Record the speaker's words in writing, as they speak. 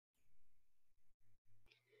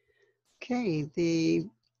Okay, the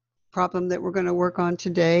problem that we're going to work on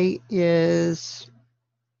today is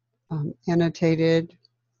annotated.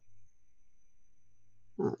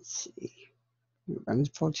 Let's see, run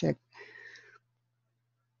full check.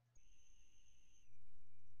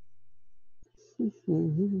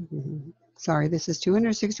 Sorry, this is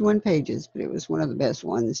 261 pages, but it was one of the best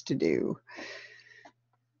ones to do.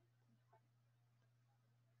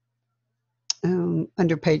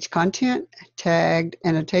 Under page content, tagged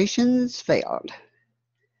annotations failed.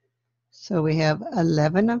 So we have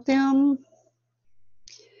 11 of them,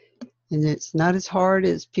 and it's not as hard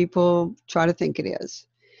as people try to think it is.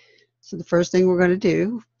 So the first thing we're going to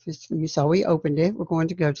do, you saw we opened it, we're going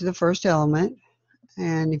to go to the first element.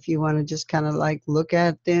 And if you want to just kind of like look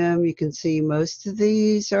at them, you can see most of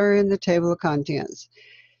these are in the table of contents.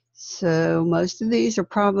 So most of these are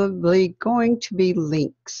probably going to be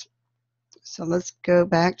links. So let's go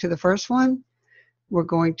back to the first one. We're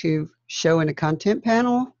going to show in a content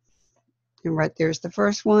panel. And right there's the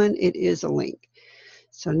first one. It is a link.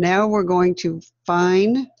 So now we're going to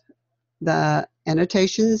find the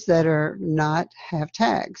annotations that are not have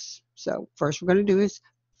tags. So first we're going to do is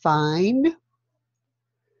find.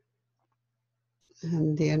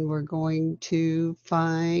 And then we're going to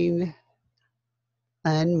find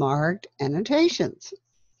unmarked annotations.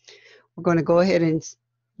 We're going to go ahead and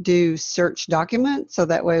do search document, so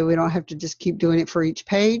that way we don't have to just keep doing it for each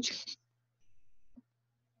page.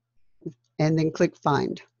 And then click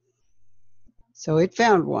find. So it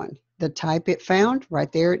found one. The type it found,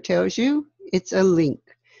 right there it tells you it's a link.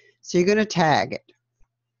 So you're going to tag it.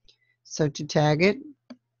 So to tag it,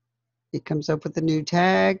 it comes up with a new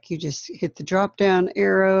tag. You just hit the drop down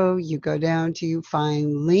arrow, you go down to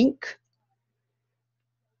find link,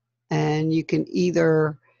 and you can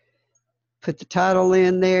either put the title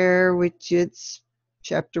in there, which it's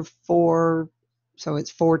chapter 4, so it's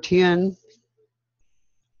 410,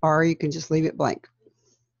 or you can just leave it blank.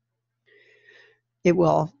 It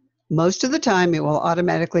will, most of the time, it will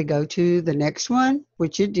automatically go to the next one,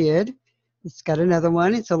 which it did. It's got another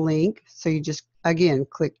one, it's a link, so you just, again,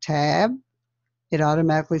 click tab. It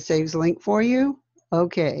automatically saves link for you.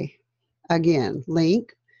 Okay, again,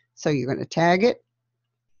 link. So you're going to tag it.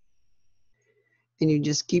 And you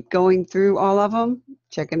just keep going through all of them,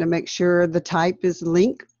 checking to make sure the type is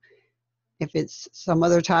link. If it's some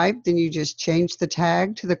other type, then you just change the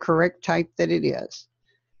tag to the correct type that it is.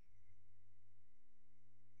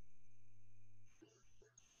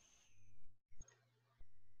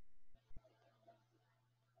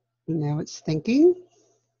 Now it's thinking.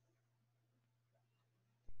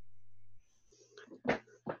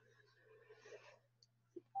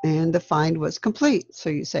 And the find was complete.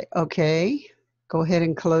 So you say, okay, go ahead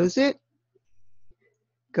and close it.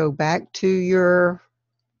 Go back to your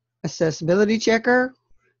accessibility checker.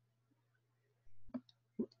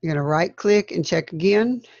 You're going to right click and check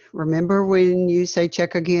again. Remember, when you say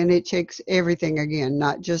check again, it checks everything again,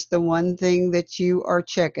 not just the one thing that you are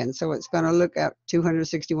checking. So it's going to look at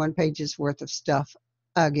 261 pages worth of stuff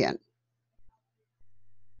again.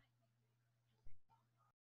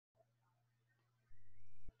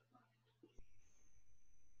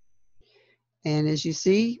 And as you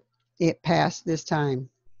see, it passed this time.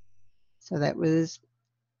 So that was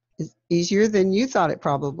easier than you thought it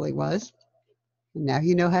probably was. And now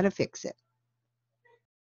you know how to fix it.